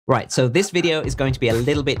Right, so this video is going to be a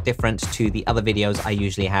little bit different to the other videos I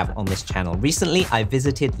usually have on this channel. Recently, I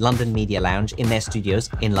visited London Media Lounge in their studios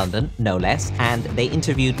in London, no less, and they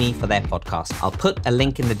interviewed me for their podcast. I'll put a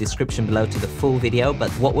link in the description below to the full video,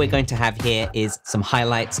 but what we're going to have here is some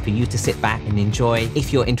highlights for you to sit back and enjoy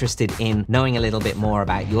if you're interested in knowing a little bit more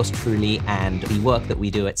about yours truly and the work that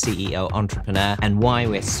we do at CEO Entrepreneur and why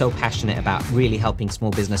we're so passionate about really helping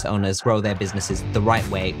small business owners grow their businesses the right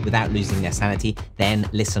way without losing their sanity. Then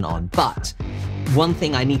listen on. But one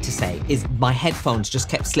thing I need to say is my headphones just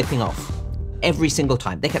kept slipping off. Every single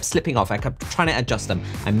time. They kept slipping off. I kept trying to adjust them.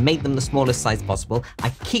 I made them the smallest size possible. I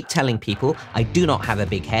keep telling people I do not have a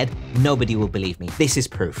big head. Nobody will believe me. This is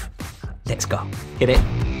proof. Let's go. Hit it.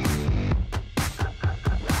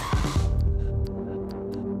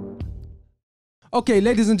 Okay,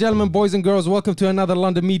 ladies and gentlemen, boys and girls, welcome to another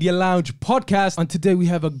London Media Lounge podcast. And today we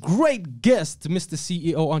have a great guest, Mr.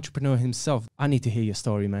 CEO Entrepreneur himself. I need to hear your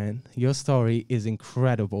story, man. Your story is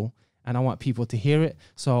incredible, and I want people to hear it.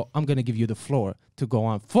 So I'm going to give you the floor to go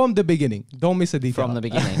on from the beginning. Don't miss a detail. From the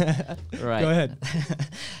beginning. Right. Go ahead.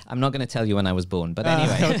 I'm not going to tell you when I was born, but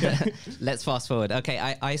anyway, okay. Let's fast forward. Okay,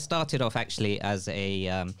 I started off actually as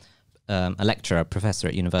a lecturer, professor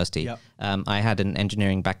at university. Yep. I had an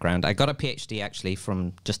engineering background. I got a PhD actually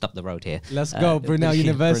from just up the road here. Let's go, Brunel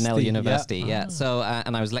University. Brunel University, yeah. Ah. So,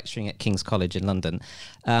 and I was lecturing at King's College in London.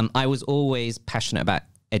 I was always passionate about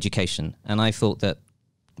education, and I thought that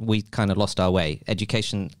we kind of lost our way.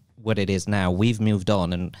 Education, what it is now, we've moved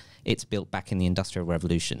on, and it's built back in the Industrial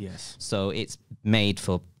Revolution. Yes. So it's made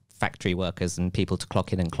for factory workers and people to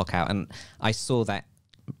clock in and clock out. And I saw that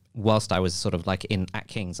whilst I was sort of like at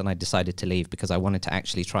King's, and I decided to leave because I wanted to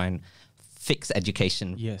actually try and fix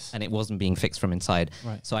education. Yes. And it wasn't being fixed from inside.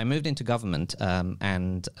 Right. So I moved into government,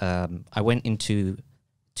 and I went into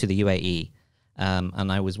the UAE,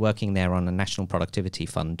 and I was working there on a national productivity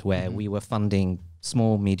fund where we were funding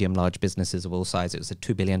small, medium, large businesses of all sizes. It was a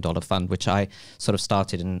 $2 billion fund, which I sort of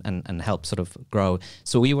started and helped sort of grow.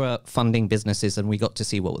 So we were funding businesses, and we got to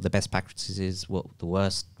see what were the best practices, what the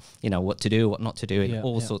worst, what to do, what not to do in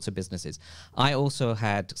all sorts of businesses. I also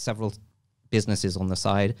had several businesses on the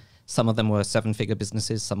side. Some of them were seven-figure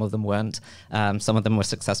businesses. Some of them weren't. Some of them were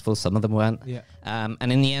successful. Some of them weren't. Yeah.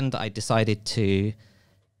 And in the end, I decided to,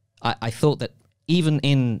 I thought that even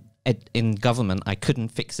in government, I couldn't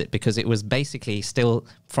fix it because it was basically still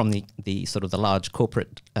from the sort of the large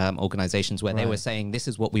corporate organizations where they were saying, this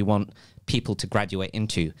is what we want people to graduate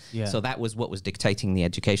into. Yeah. So that was what was dictating the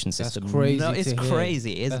education system. That's crazy. No, it's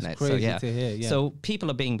crazy, isn't it? Crazy so, yeah. to hear, yeah. So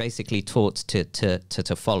people are being basically taught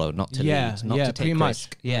to follow, not to lead, not to take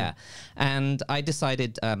risk. Yeah. And I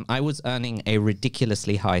decided I was earning a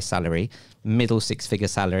ridiculously high salary, middle six-figure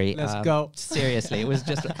salary. Let's go. Seriously, it was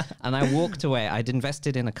just, and I walked away. I'd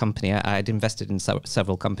invested in a company. I'd invested in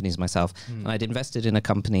several companies myself, and I'd invested in a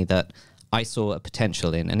company that I saw a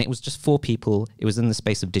potential in, and it was just 4 people. It was in the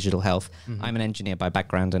space of digital health. I'm an engineer by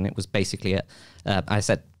background, and it was basically I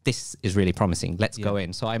said, this is really promising. Let's go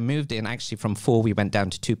in. So I moved in. Actually, from 4, we went down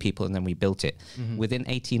to 2 people, and then we built it. Within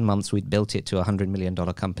 18 months, we'd built it to a $100 million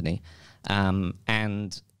company,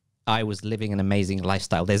 and I was living an amazing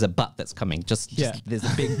lifestyle. There's a but that's coming. Just there's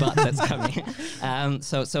a big but that's coming.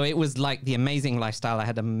 So it was like the amazing lifestyle. I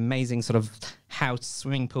had amazing sort of house,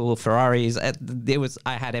 swimming pool, Ferraris.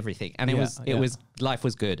 I had everything, and life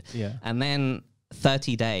was good. Yeah. And then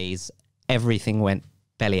 30 days, everything went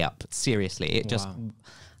belly up. Seriously, it just.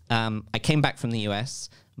 I came back from the US.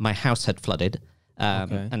 My house had flooded.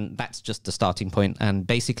 And that's just the starting point. And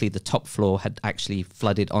basically the top floor had actually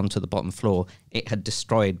flooded onto the bottom floor. It had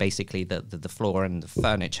destroyed basically the floor and the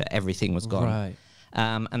furniture. Everything was gone. Right.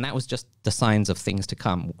 And that was just the signs of things to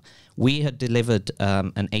come. We had delivered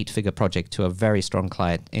an 8-figure project to a very strong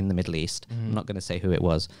client in the Middle East. I'm not going to say who it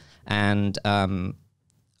was. And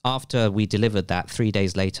after we delivered that, 3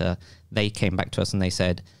 days later, they came back to us and they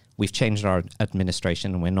said, we've changed our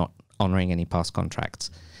administration and we're not honoring any past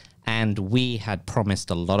contracts. And we had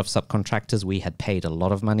promised a lot of subcontractors. We had paid a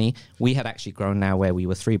lot of money. We had actually grown now where we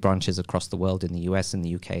were 3 branches across the world in the US, in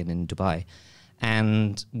the UK, and in Dubai.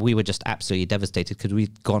 And we were just absolutely devastated because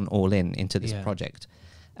we'd gone all into this project.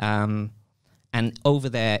 And over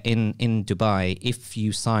there in Dubai, if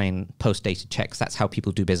you sign post-dated checks, that's how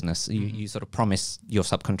people do business. You sort of promise your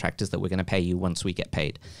subcontractors that we're going to pay you once we get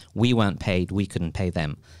paid. We weren't paid. We couldn't pay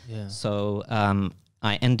them. Yeah. So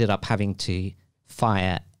I ended up having to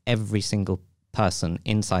fire every single person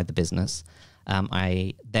inside the business.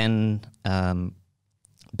 I then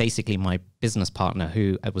basically my business partner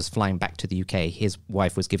who was flying back to the UK, his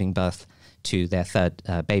wife was giving birth to their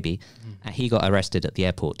 3rd baby. He got arrested at the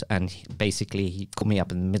airport, and basically he called me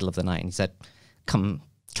up in the middle of the night and he said, come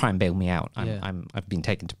try and bail me out. I've been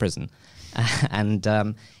taken to prison.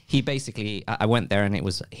 And he basically, I went there and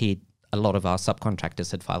a lot of our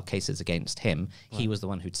subcontractors had filed cases against him. He was the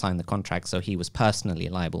one who'd signed the contract, so he was personally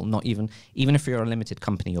liable. Not even if you're a limited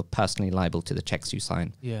company, you're personally liable to the checks you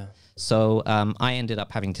sign. Yeah. So I ended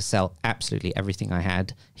up having to sell absolutely everything I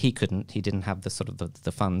had. He couldn't. He didn't have the sort of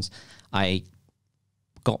the funds. I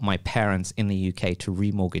got my parents in the UK to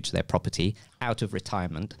remortgage their property out of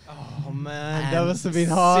retirement. Oh man, that must have been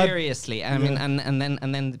hard. Seriously, I mean, and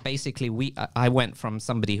then basically I went from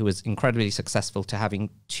somebody who was incredibly successful to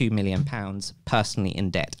having £2 million personally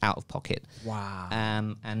in debt, out of pocket. Wow.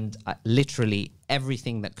 And literally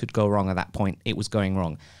everything that could go wrong at that point, it was going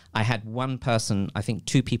wrong. I had one person, I think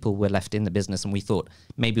 2 people were left in the business, and we thought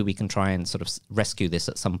maybe we can try and sort of rescue this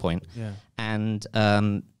at some point. Yeah. And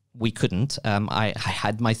we couldn't. I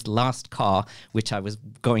had my last car, which I was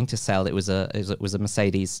going to sell. It was a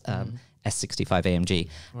Mercedes S65 AMG,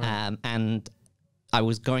 Right. and I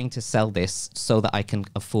was going to sell this so that I can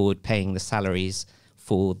afford paying the salaries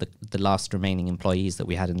for the last remaining employees that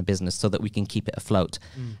we had in the business, so that we can keep it afloat.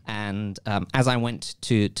 And as I went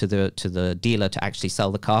to the dealer to actually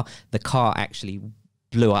sell the car actually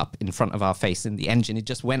blew up in front of our face, and the engine, it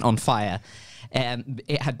just went on fire.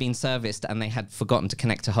 It had been serviced and they had forgotten to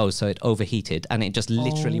connect a hose, so it overheated and it just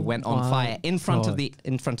literally went on fire in front of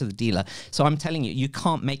the dealer. So I'm telling you, you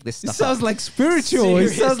can't make this stuff. It sounds up. like spiritual. It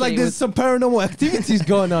sounds like there's some paranormal activities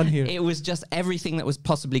going on here. It was just everything that was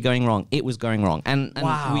possibly going wrong. It was going wrong, and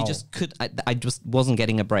Wow. we just could. I just wasn't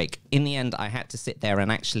getting a break. In the end, I had to sit there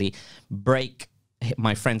and actually break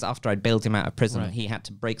my friends. After I'd bailed him out of prison, Right. he had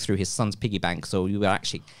to break through his son's piggy bank, so we were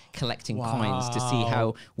actually collecting coins to see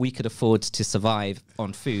how we could afford to survive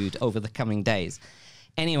on food over the coming days.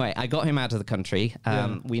 Anyway, I got him out of the country.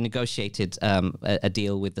 We negotiated a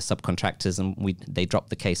deal with the subcontractors, and they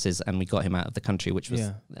dropped the cases, and we got him out of the country, which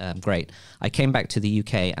was great. I came back to the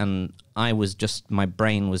UK, and my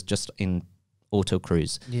brain was just in auto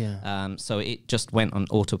cruise. So it just went on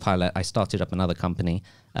autopilot. I started up another company,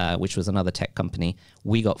 which was another tech company.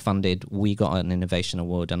 We got funded. We got an innovation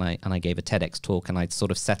award, and I gave a TEDx talk, and I'd sort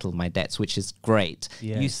of settled my debts, which is great.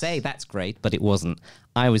 Yes. You say that's great, but it wasn't.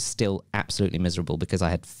 I was still absolutely miserable because I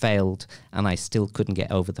had failed, and I still couldn't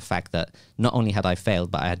get over the fact that not only had I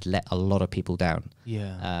failed, but I had let a lot of people down.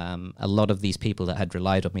 A lot of these people that had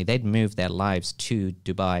relied on me, they'd moved their lives to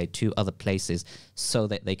Dubai, to other places, so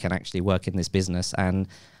that they can actually work in this business, and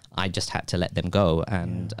I just had to let them go.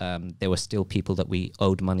 And there were still people that we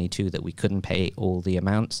owed money to that we couldn't pay all the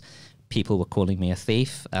amounts. People were calling me a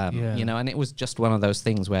thief, and it was just one of those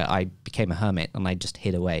things where I became a hermit and I just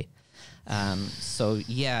hid away. So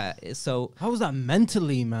how was that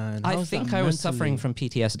mentally, man? I think I was suffering from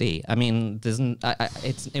PTSD. I mean,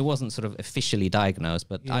 it wasn't sort of officially diagnosed,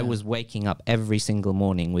 but I was waking up every single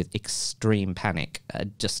morning with extreme panic.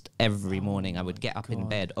 Just every morning I would get up in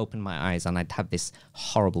bed, open my eyes, and I'd have this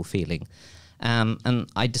horrible feeling. And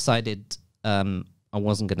I decided I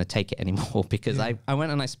wasn't going to take it anymore, because I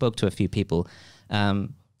went and I spoke to a few people.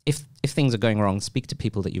 If things are going wrong, speak to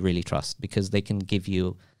people that you really trust, because they can give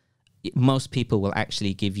you... Most people will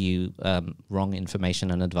actually give you wrong information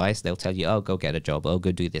and advice. They'll tell you, oh, go get a job. Oh,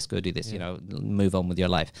 go do this, move on with your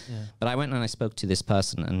life. But I went and I spoke to this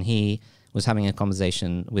person, and he was having a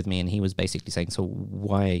conversation with me, and he was basically saying, so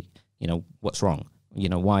why, what's wrong?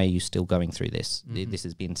 Why are you still going through this? This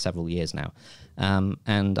has been several years now.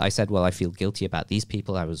 And I said, well, I feel guilty about these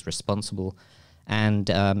people. I was responsible. And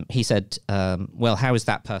he said, well, how is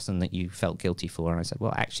that person that you felt guilty for? And I said,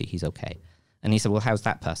 well, actually, he's okay. And he said, well, how's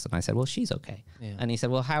that person? I said, well, she's okay. And he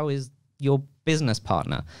said, well, how is your business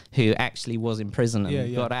partner who actually was in prison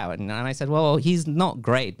and got out? And I said, well, he's not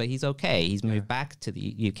great, but he's okay. He's moved back to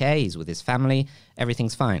the UK. He's with his family.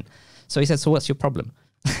 Everything's fine. So he said, so what's your problem?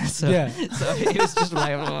 so it was just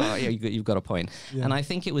like, oh, yeah, you've got a point. And I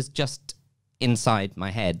think it was just inside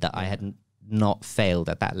my head that I had not failed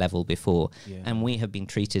at that level before. And we have been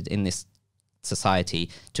treated in this society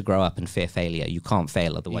to grow up and fear failure. You can't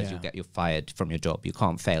fail, otherwise you're fired from your job. You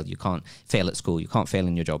can't fail. You can't fail at school. You can't fail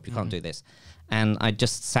in your job. You can't do this. And I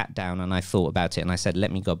just sat down and I thought about it, and I said,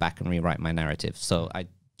 let me go back and rewrite my narrative. So I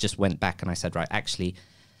just went back and I said, right, actually,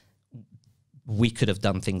 we could have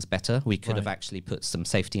done things better. We could have actually put some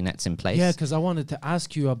safety nets in place. Yeah, because I wanted to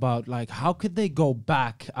ask you about, like, how could they go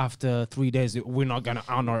back after 3 days? We're not going to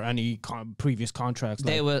honor any previous contracts.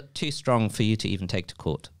 They were too strong for you to even take to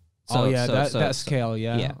court. So, that scale,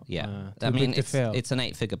 Yeah. I mean, it's an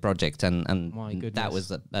 8-figure project, and that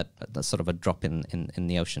was a sort of a drop in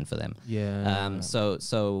the ocean for them.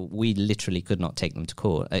 So we literally could not take them to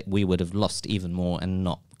court. We would have lost even more and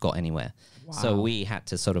not got anywhere. So we had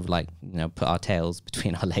to sort of like, you know, put our tails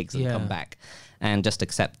between our legs and come back and just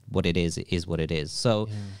accept what it is what it is. So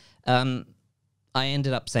I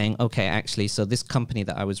ended up saying, okay, actually, so this company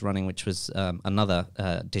that I was running, which was another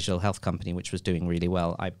digital health company, which was doing really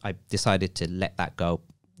well, I decided to let that go,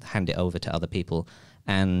 hand it over to other people.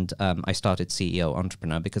 And I started CEO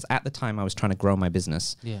Entrepreneur because at the time I was trying to grow my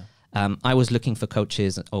business. I was looking for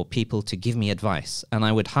coaches or people to give me advice, and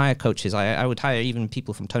I would hire coaches. I would hire even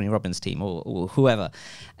people from Tony Robbins' team or whoever,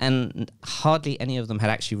 and hardly any of them had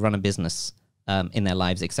actually run a business in their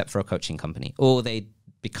lives except for a coaching company, or they'd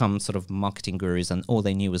become sort of marketing gurus and all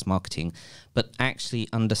they knew was marketing. But actually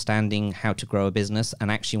understanding how to grow a business,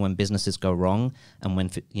 and actually when businesses go wrong and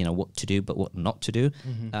when, you know, what to do but what not to do,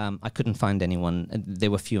 I couldn't find anyone. They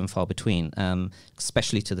were few and far between,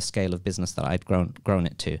 especially to the scale of business that I'd grown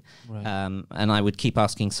it to. And I would keep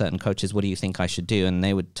asking certain coaches, what do you think I should do? And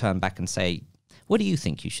they would turn back and say, what do you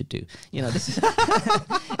think you should do? You know, this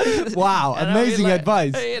is wow, amazing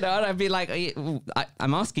advice. You know, and I'd be like,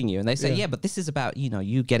 I'm asking you, and they say, yeah, but this is about, you know,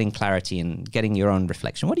 you getting clarity and getting your own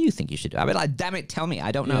reflection. What do you think you should do? I'd be like, damn it, tell me,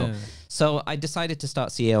 I don't know. So I decided to start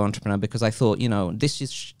CEO Entrepreneur because I thought, you know, this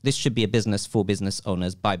should be a business for business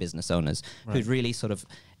owners by business owners who really sort of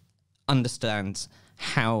understands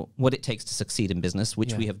what it takes to succeed in business,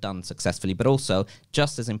 which we have done successfully, but also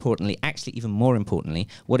just as importantly, actually even more importantly,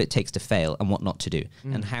 what it takes to fail and what not to do,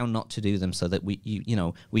 and how not to do them, so that we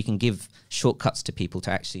can give shortcuts to people to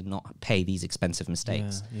actually not pay these expensive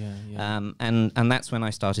mistakes. And that's when I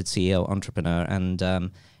started CEO Entrepreneur,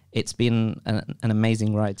 and it's been an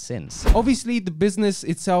amazing ride since. Obviously, the business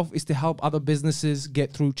itself is to help other businesses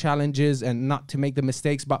get through challenges and not to make the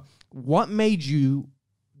mistakes. But what made you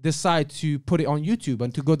decide to put it on YouTube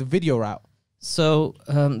and to go the video route? So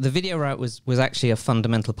the video route was actually a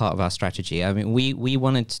fundamental part of our strategy. I mean, we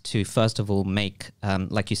wanted to, first of all, make,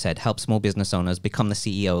 like you said, help small business owners become the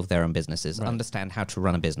CEO of their own businesses, understand how to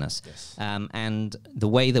run a business. And the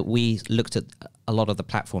way that we looked at a lot of the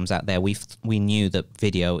platforms out there, we knew that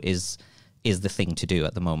video is the thing to do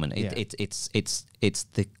at the moment. It's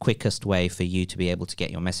the quickest way for you to be able to get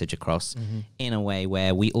your message across in a way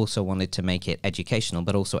where we also wanted to make it educational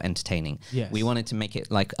but also entertaining. We wanted to make it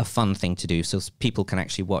like a fun thing to do so people can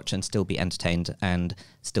actually watch and still be entertained and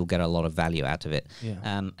still get a lot of value out of it.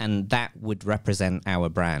 And that would represent our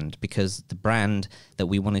brand, because the brand that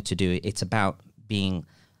we wanted to do, it's about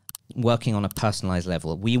working on a personalized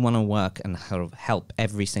level. We want to work and help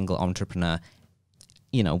every single entrepreneur.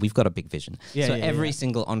 You know, we've got a big vision. Every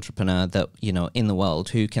single entrepreneur that, you know, in the world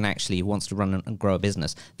who wants to run and grow a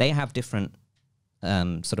business, they have different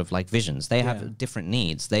sort of like visions. They have different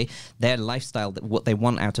needs. Their lifestyle, what they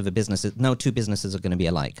want out of a business is, no two businesses are going to be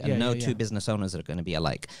alike, and no two business owners are going to be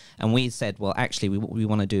alike. And we said, well, actually, what we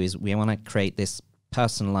want to do is we want to create this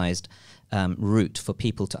personalized route for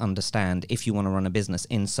people to understand, if you want to run a business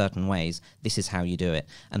in certain ways, this is how you do it.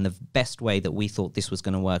 And the best way that we thought this was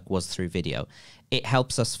going to work was through video. It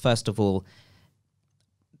helps us, first of all,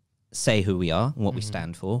 say who we are, what we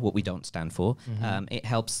stand for, what we don't stand for. It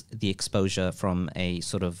helps the exposure from a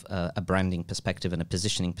sort of a branding perspective and a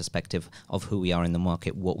positioning perspective of who we are in the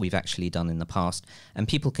market, what we've actually done in the past. And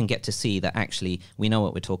people can get to see that actually we know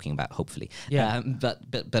what we're talking about, hopefully.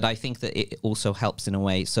 But I think that it also helps in a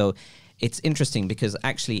way. So it's interesting because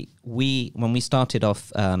actually when we started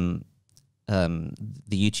off the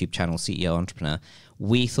YouTube channel CEO Entrepreneur,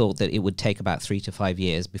 we thought that it would take about 3 to 5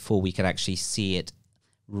 years before we could actually see it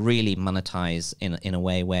really monetize in a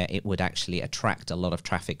way where it would actually attract a lot of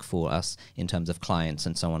traffic for us in terms of clients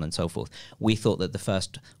and so on and so forth. We thought that the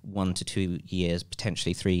first 1 to 2 years,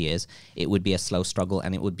 potentially 3 years, it would be a slow struggle,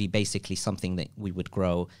 and it would be basically something that we would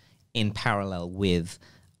grow in parallel with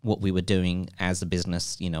what we were doing as a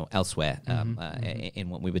business, you know, elsewhere in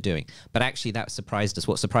what we were doing. But actually that surprised us.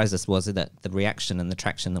 What surprised us was that the reaction and the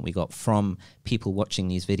traction that we got from people watching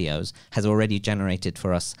these videos has already generated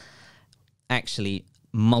for us actually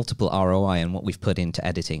multiple ROI on what we've put into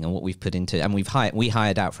editing and what we've put into, and we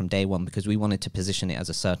hired out from day one because we wanted to position it as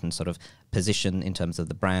a certain sort of position in terms of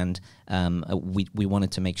the brand. We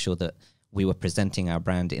wanted to make sure that we were presenting our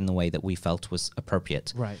brand in the way that we felt was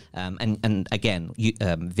appropriate. And again,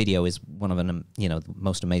 video is one of the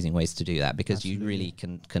most amazing ways to do that, because you really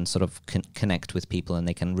can sort of connect with people and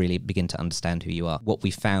they can really begin to understand who you are. What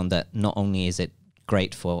we found that not only is it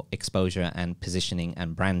great for exposure and positioning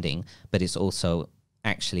and branding, but it's also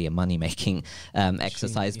actually a money-making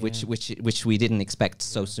exercise, yeah. which we didn't expect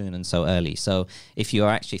so soon and so early. So if you are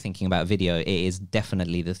actually thinking about video, it is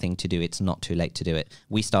definitely the thing to do. It's not too late to do it.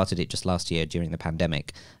 We started it just last year during the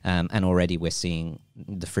pandemic, and already we're seeing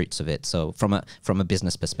the fruits of it. So from a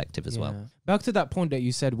business perspective as well. Back to that point that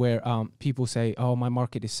you said where people say, oh, my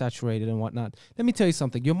market is saturated and whatnot. Let me tell you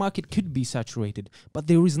something. Your market could be saturated, but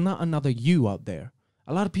there is not another you out there.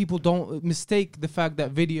 A lot of people don't mistake the fact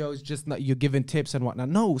that video is just not you're giving tips and whatnot.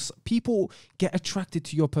 No, people get attracted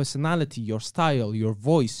to your personality, your style, your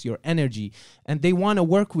voice, your energy, and they want to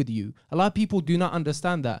work with you. A lot of people do not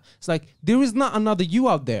understand that. It's like, there is not another you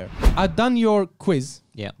out there. I've done your quiz.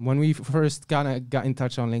 Yeah. When we first got in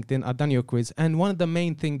touch on LinkedIn, I've done your quiz. And one of the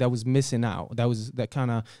main thing that was missing out, that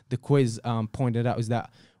kind of the quiz pointed out, is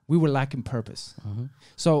that we were lacking purpose.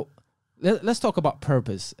 So let's talk about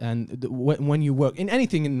purpose. And when you work in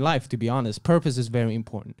anything in life, to be honest, purpose is very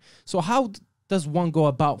important. So how does one go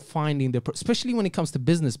about finding especially when it comes to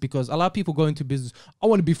business? Because a lot of people go into business, I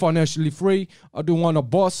want to be financially free, I don't want a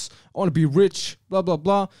boss, I want to be rich, blah, blah,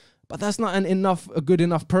 blah. But that's not a good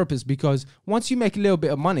enough purpose, because once you make a little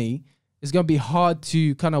bit of money, it's going to be hard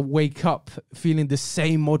to kind of wake up feeling the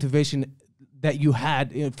same motivation that you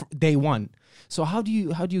had day one. So how do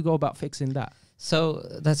you go about fixing that? So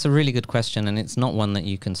that's a really good question, and it's not one that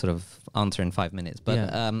you can sort of answer in 5 minutes.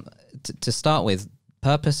 But to start with,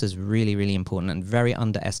 purpose is really, really important and very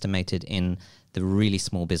underestimated in the really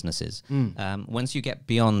small businesses. Once you get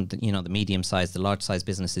beyond, the medium-sized, the large-sized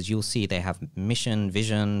businesses, you'll see they have mission,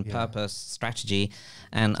 vision, purpose, strategy,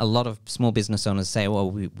 and a lot of small business owners say, well,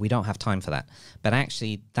 we don't have time for that. But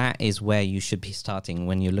actually, that is where you should be starting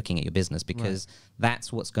when you're looking at your business, because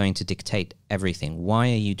that's what's going to dictate everything. Why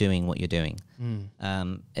are you doing what you're doing?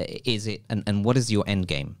 Is it, and what is your end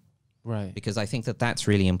game? Right. Because I think that's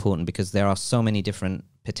really important, because there are so many different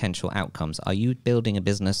potential outcomes. Are you building a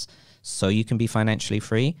business so you can be financially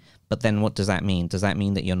free? But then what does that mean? Does that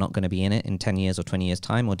mean that you're not going to be in it in 10 years or 20 years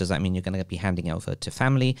time? Or does that mean you're going to be handing it over to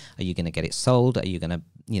family? Are you going to get it sold? Are you going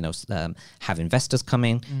to, have investors come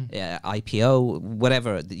in, IPO,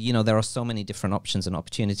 whatever? There are so many different options and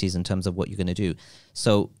opportunities in terms of what you're going to do.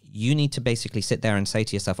 So you need to basically sit there and say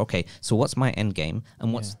to yourself, okay, so what's my end game,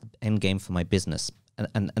 and what's the end game for my business?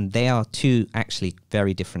 And they are two actually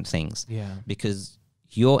very different things. Because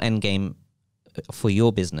your end game for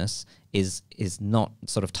your business is not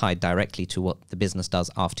sort of tied directly to what the business does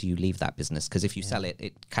after you leave that business. Because if you sell it,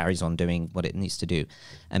 it carries on doing what it needs to do.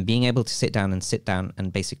 And being able to sit down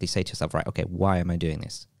and basically say to yourself, right, okay, why am I doing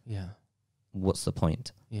this? What's the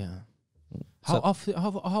point? How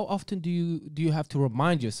often do you have to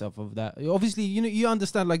remind yourself of that? Obviously, you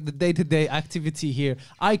understand like the day-to-day activity here.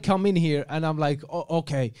 I come in here and I'm like, oh,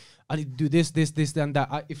 okay, I need to do this, and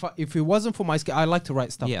that. If it wasn't for my skill, I like to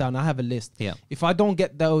write stuff down. I have a list. If I don't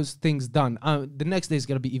get those things done, the next day is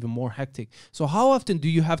gonna be even more hectic. So how often do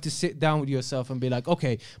you have to sit down with yourself and be like,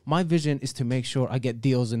 okay, my vision is to make sure I get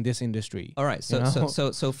deals in this industry? All right.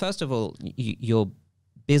 So first of all, your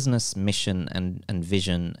business mission and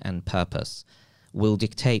vision and purpose will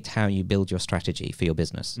dictate how you build your strategy for your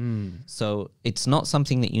business. So it's not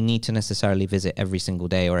something that you need to necessarily visit every single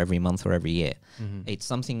day or every month or every year. It's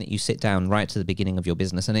something that you sit down right to the beginning of your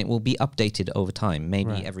business, and it will be updated over time,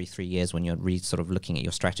 maybe every 3 years when you're sort of looking at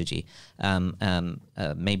your strategy,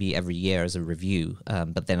 maybe every year as a review,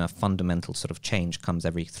 but then a fundamental sort of change comes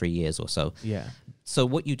every 3 years or so. So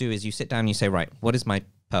what you do is you sit down and you say, right, what is my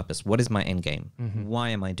purpose? What is my end game? Why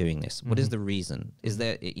am I doing this? What is the reason? Is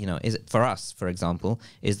there, is it for us, for example,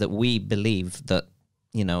 is that we believe that,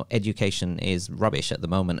 education is rubbish at the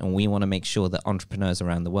moment, and we want to make sure that entrepreneurs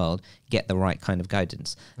around the world get the right kind of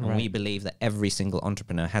guidance. And we believe that every single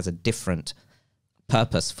entrepreneur has a different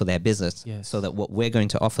purpose for their business, so that what we're going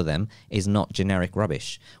to offer them is not generic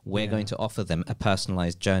rubbish. We're going to offer them a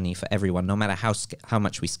personalized journey for everyone, no matter how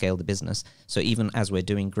much we scale the business. So even as we're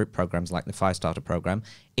doing group programs like the Fire Starter program,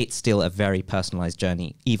 it's still a very personalized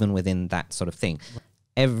journey, even within that sort of thing.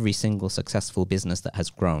 Every single successful business that has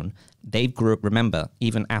grown, remember,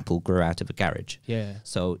 even Apple grew out of a garage.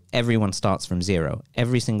 So everyone starts from zero.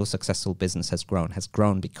 Every single successful business has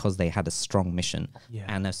grown because they had a strong mission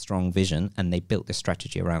and a strong vision, and they built their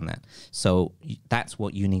strategy around that. So that's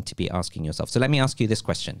what you need to be asking yourself. So let me ask you this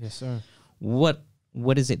question. Yes, sir. What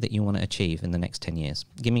is it that you want to achieve in the next 10 years?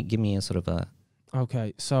 Give me a sort of a...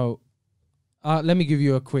 Okay, so let me give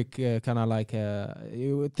you a quick kind of like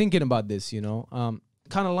thinking about this,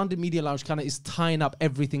 kind of London Media Lounge kind of is tying up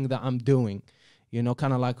everything that I'm doing,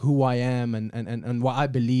 kind of like who I am and what I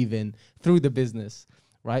believe in through the business.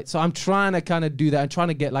 right? So I'm trying to kind of do that. I'm trying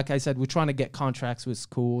to get, like I said, we're trying to get contracts with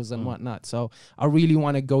schools and whatnot. So I really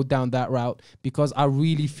want to go down that route because I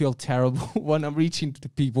really feel terrible when I'm reaching to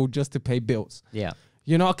people just to pay bills. Yeah.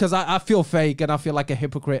 You know, because I feel fake and I feel like a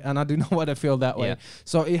hypocrite and I do not want to feel that way. Yeah.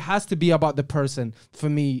 So it has to be about the person for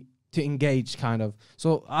me to engage, kind of.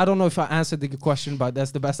 So I don't know if I answered the question, but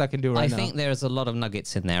that's the best I can do right now. I think there's a lot of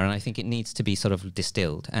nuggets in there, and I think it needs to be sort of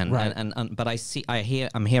distilled. And Right. But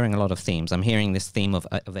I'm hearing a lot of themes. I'm hearing this theme of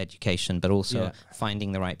education, but also Yeah.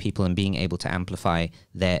 finding the right people and being able to amplify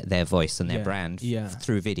their voice and their brand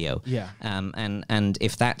through video. Yeah. And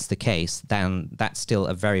if that's the case, then that's still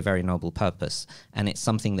a very, very noble purpose, and it's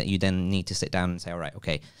something that you then need to sit down and say, all right,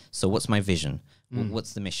 okay, so what's my vision?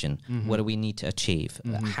 What's the mission? What do we need to achieve?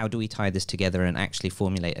 How do we tie this together and actually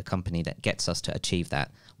formulate a company that gets us to achieve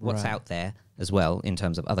that? What's out there as well in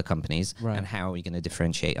terms of other companies, and how are we going to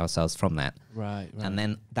differentiate ourselves from that? Right. And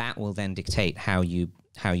then that will then dictate how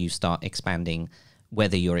you start expanding,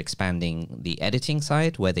 whether you're expanding the editing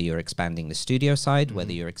side, whether you're expanding the studio side,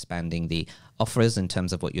 whether you're expanding the offers in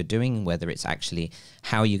terms of what you're doing, whether it's actually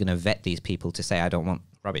how you're going to vet these people to say, I don't want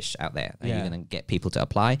rubbish out there. Are you going to get people to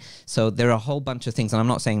apply? So there are a whole bunch of things, and I'm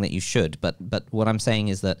not saying that you should, but what I'm saying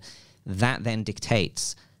is that then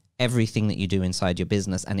dictates everything that you do inside your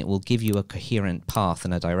business, and it will give you a coherent path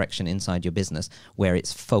and a direction inside your business where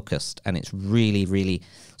it's focused and it's really, really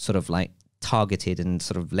sort of like targeted and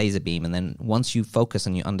sort of laser beam. And then once you focus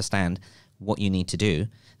and you understand what you need to do,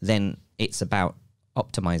 then it's about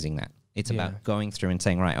optimizing that. It's about going through and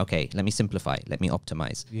saying, right, okay, let me simplify, let me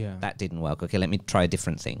optimize. Yeah. That didn't work. Okay, let me try a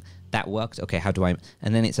different thing. That worked. Okay, how do I?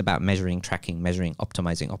 And then it's about measuring, tracking, measuring,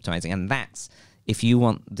 optimizing. And that's, if you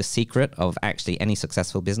want the secret of actually any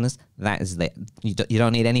successful business, that is the, you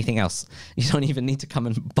don't need anything else. You don't even need to come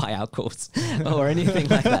and buy our course or anything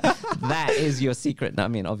like that. That is your secret. I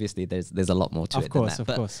mean, obviously there's a lot more to it than that. Of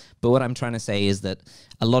course. But what I'm trying to say is that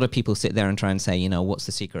a lot of people sit there and try and say, you know, what's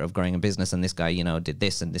the secret of growing a business? And this guy, you know, did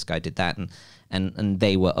this and this guy did that. And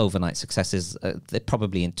they were overnight successes. They're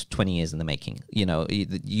probably in 20 years in the making. You know,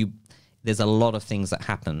 there's a lot of things that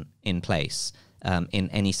happen in place in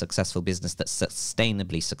any successful business that's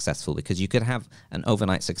sustainably successful, because you could have an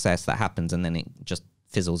overnight success that happens and then it just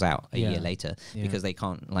fizzles out a year later because they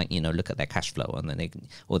can't, like, you know, look at their cash flow, and then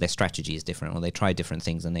or their strategy is different, or they try different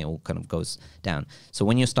things and they all kind of goes down. So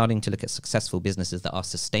when you're starting to look at successful businesses that are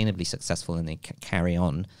sustainably successful and they carry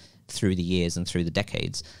on through the years and through the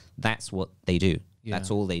decades, that's what they do. Yeah.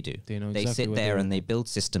 That's all they do. They sit there and they build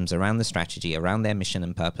systems around the strategy, around their mission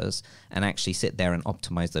and purpose, and actually sit there and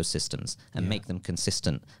optimize those systems and make them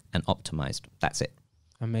consistent and optimized. That's it.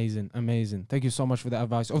 Amazing. Thank you so much for that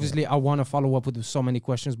advice. Obviously, I want to follow up with so many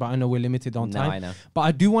questions, but I know we're limited on time. No, I know. But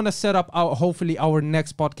I do want to set up hopefully our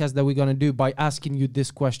next podcast that we're going to do by asking you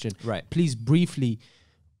this question. Right. Please, briefly,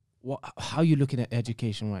 how are you looking at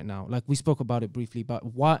education right now? Like, we spoke about it briefly, but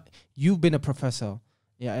you've been a professor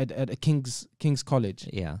at a King's College.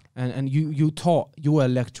 Yeah. And you taught, you were a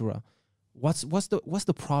lecturer. What's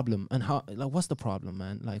the problem, and how, like, what's the problem,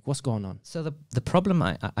 man? Like, what's going on? So the problem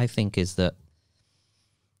I think is that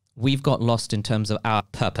we've got lost in terms of our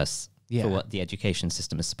purpose for what the education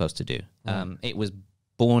system is supposed to do. It was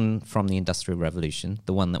born from the Industrial Revolution,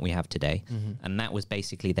 the one that we have today, and that was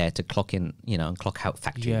basically there to clock in, you know, and clock out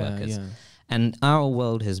factory workers. Yeah. And our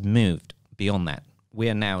world has moved beyond that. We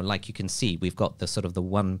are now, like you can see, we've got the sort of the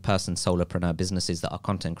one-person solopreneur businesses that are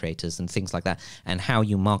content creators and things like that, and how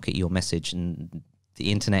you market your message, and the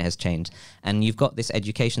internet has changed. And you've got this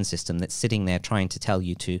education system that's sitting there trying to tell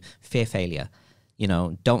you to fear failure. You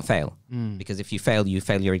know, don't fail, because if you fail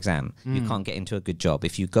your exam. You can't get into a good job.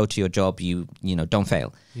 If you go to your job, you know, don't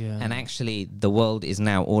fail. Yeah. And actually, the world is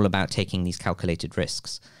now all about taking these calculated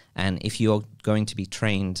risks. And if you're going to be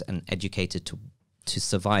trained and educated to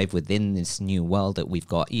survive within this new world that we've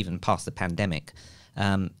got, even past the pandemic,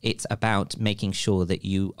 it's about making sure that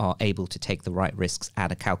you are able to take the right risks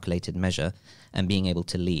at a calculated measure, and being able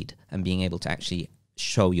to lead, and being able to actually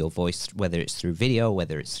show your voice, whether it's through video,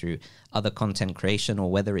 whether it's through other content creation, or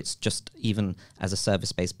whether it's just even as a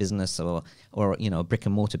service-based business or you know, a brick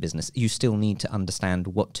and mortar business. You still need to understand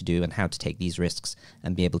what to do and how to take these risks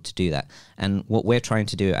and be able to do that. And what we're trying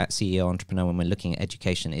to do at CEO Entrepreneur when we're looking at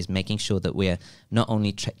education is making sure that we're not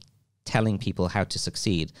only telling people how to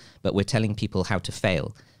succeed, but we're telling people how to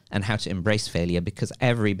fail and how to embrace failure, because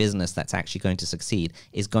every business that's actually going to succeed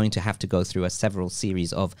is going to have to go through a several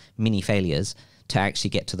series of mini failures to actually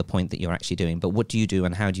get to the point that you're actually doing. But what do you do,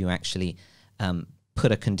 and how do you actually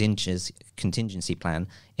put a contingency plan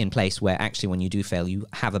in place where actually when you do fail, you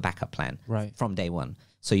have a backup plan from day one.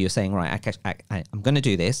 So you're saying, right, I'm going to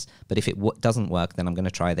do this, but if it doesn't work, then I'm going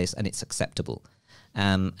to try this, and it's acceptable.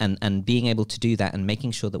 and being able to do that and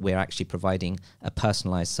making sure that we're actually providing a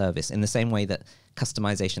personalized service in the same way that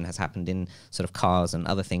customization has happened in sort of cars and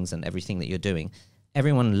other things and everything that you're doing.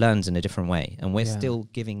 Everyone learns in a different way, and we're still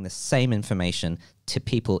giving the same information to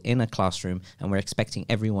people in a classroom, and we're expecting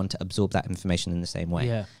everyone to absorb that information in the same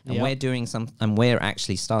way. And we're doing and we're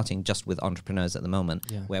actually starting just with entrepreneurs at the moment,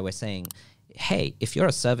 where we're saying, hey, if you're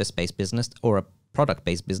a service-based business or a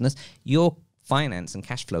product-based business, your finance and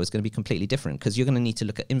cash flow is going to be completely different, because you're going to need to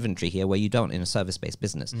look at inventory here where you don't in a service-based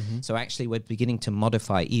business. So actually we're beginning to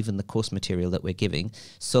modify even the course material that we're giving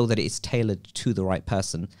so that it's tailored to the right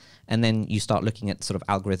person. And then you start looking at sort of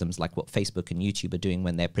algorithms like what Facebook and YouTube are doing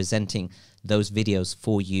when they're presenting those videos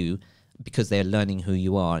for you, because they're learning who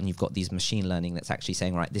you are, and you've got these machine learning that's actually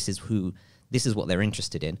saying, right, this is what they're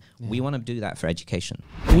interested in. We want to do that for education.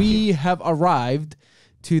 We have arrived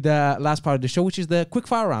to the last part of the show, which is the quick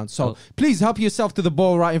fire round. So please help yourself to the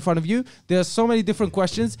ball right in front of you. There's so many different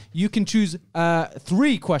questions. You can choose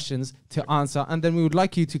 3 questions to answer, and then we would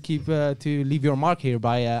like you to keep to leave your mark here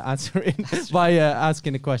by answering by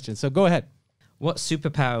asking the question. So go ahead. What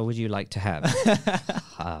superpower would you like to have?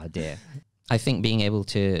 Ah, dear. I think being able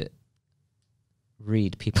to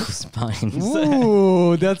read people's minds.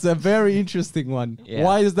 Ooh, that's a very interesting one.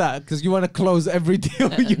 Why is that? Because you want to close every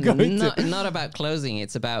deal you go into. Not about closing.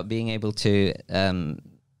 It's about being able to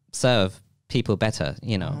serve people better,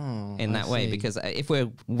 you know, in that way. Because if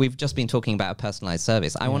we've just been talking about a personalized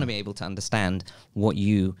service, I want to be able to understand what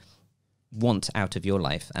you want out of your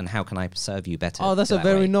life and how can I serve you better. Oh, that's a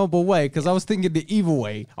very noble way, because I was thinking the evil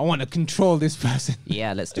way. I want to control this person.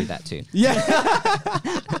 Yeah, let's do that too. Yeah.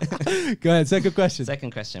 Go ahead. Second question.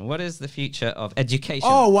 Second question. What is the future of education?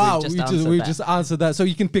 Oh, wow. We just answered that. So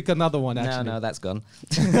you can pick another one, actually. No, that's gone.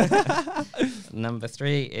 Number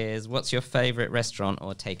 3 is, what's your favorite restaurant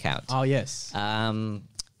or takeout? Oh, yes.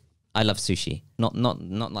 I love sushi. Not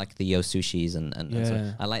like the Yo Sushis and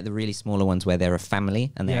so I like the really smaller ones where they're a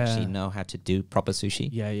family and they actually know how to do proper sushi.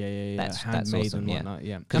 Yeah. That's awesome. And whatnot,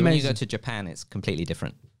 Because when you go to Japan, it's completely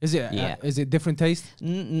different. Is it? Yeah. Is it different taste?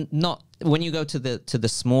 Not when you go to the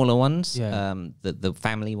smaller ones, the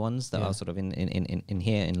family ones that are sort of in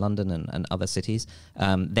here in London and other cities.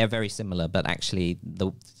 They're very similar, but actually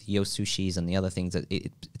the Yo Sushis and the other things,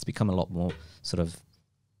 it's become a lot more sort of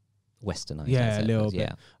westernized. Yeah, a little bit.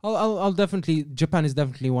 Yeah. I'll definitely, Japan is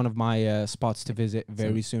definitely one of my spots to visit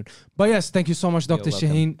very soon. But yes, thank you so much, Dr.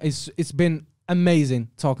 Shahin. It's been amazing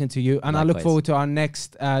talking to you, and I look forward to our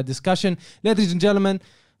next discussion. Ladies and gentlemen,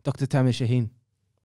 Dr. Tamer Shahin.